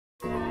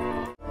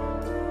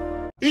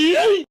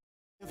Ellie,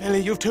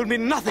 you've told me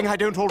nothing I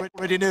don't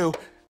already know.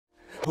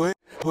 Wait.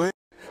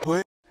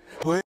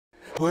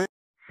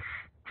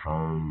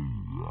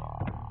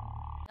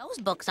 Those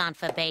books aren't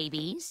for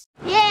babies.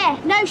 Yeah,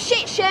 no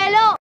shit,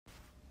 Sherlock.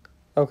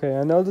 Okay,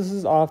 I know this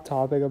is off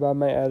topic about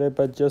my edit,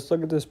 but just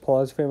look at this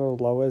pause frame of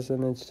Lois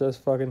and it's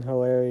just fucking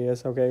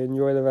hilarious. Okay,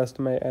 enjoy the rest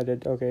of my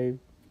edit. Okay,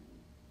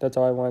 that's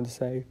all I wanted to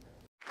say.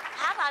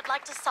 Pat, I'd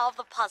like to solve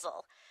the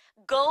puzzle.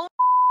 Go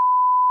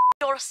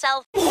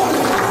yourself. Shut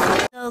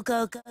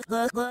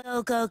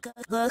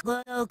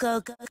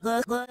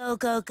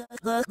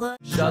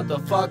the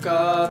fuck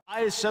up.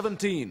 I is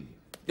 17.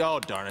 Oh,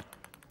 darn it.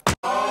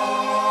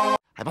 I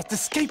must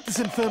escape this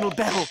infernal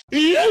battle.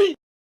 I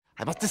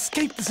must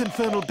escape this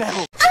infernal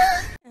battle.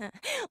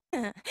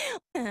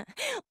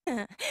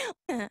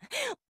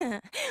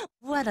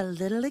 What a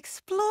little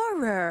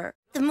explorer.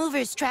 The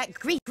movers track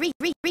grease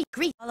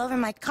all over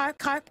my car.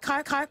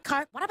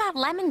 What about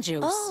lemon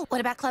juice? Oh, what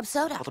about club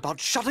soda? What about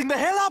shutting the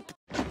hell up?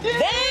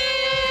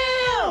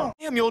 Damn! I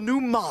am your new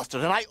master,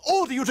 and I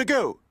order you to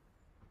go.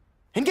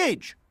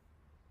 Engage.